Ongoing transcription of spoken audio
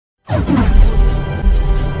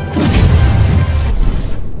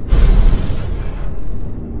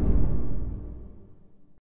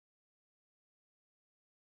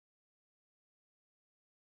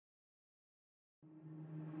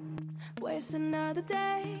It's another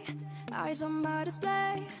day, eyes on my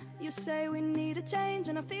display. You say we need a change,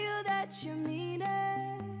 and I feel that you mean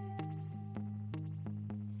it.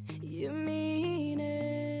 You mean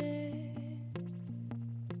it.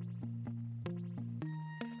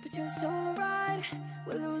 But you're so right,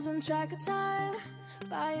 we're losing track of time,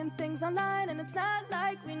 buying things online, and it's not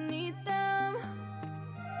like we need them.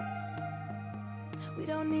 We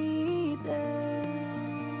don't need them.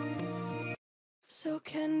 So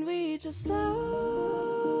can we just slow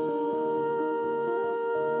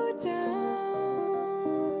down?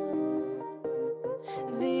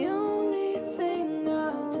 The only thing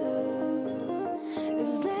I'll do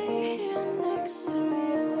is lay here next to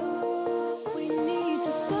you. We need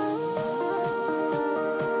to slow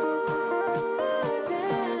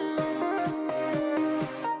down.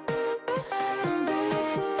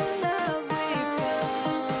 Embrace the love we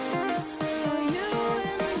found. For you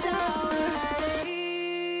and I were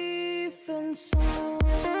safe and sound.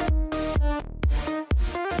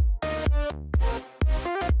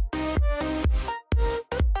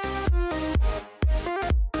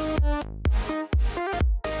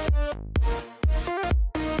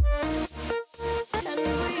 And we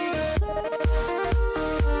slow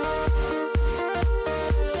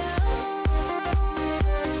down.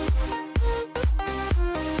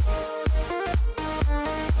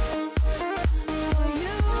 For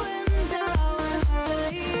you and I were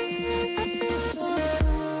safe and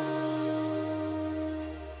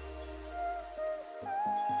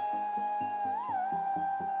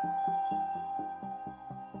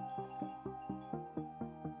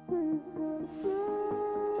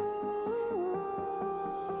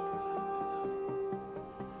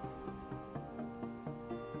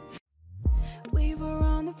we were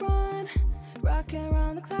on the run, rocking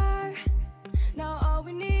around the clock. Now all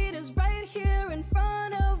we need is right here in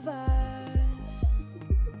front of us.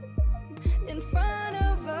 In front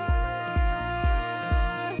of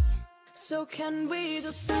us. So can we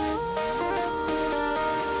just slow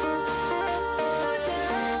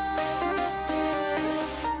down?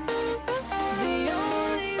 The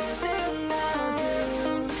only thing I'll do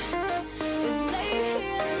is lay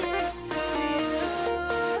here next to you.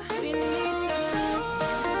 We need to slow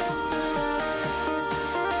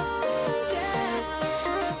down.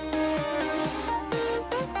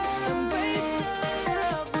 Embrace the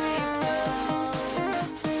love we found.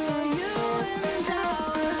 For you and I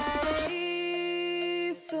were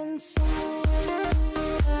safe and sound.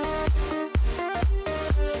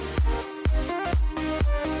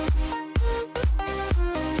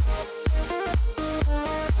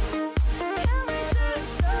 Can we just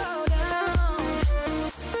slow down?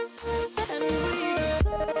 And we just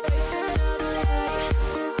slow waste another day.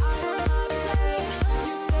 Eyes on my display.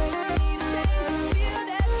 You say we need a change, and I feel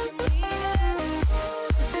that you mean it.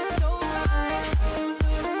 But you're so right, we're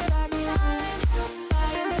losing track of time,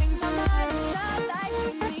 buying things online, it's not like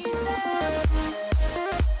we need them.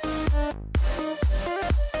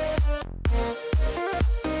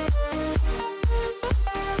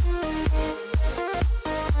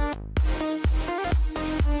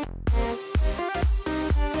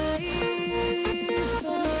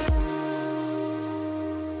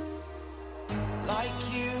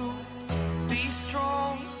 Like you, be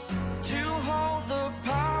strong to hold the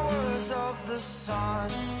powers of the sun.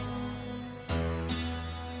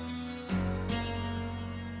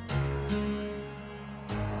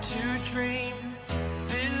 To dream,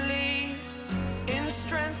 believe in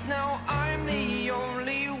strength. Now I'm the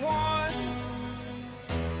only one,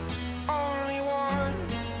 only one.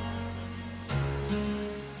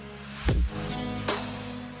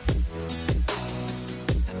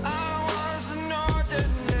 I was an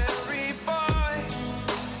ordinary boy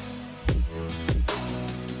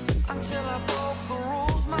until I broke the rules.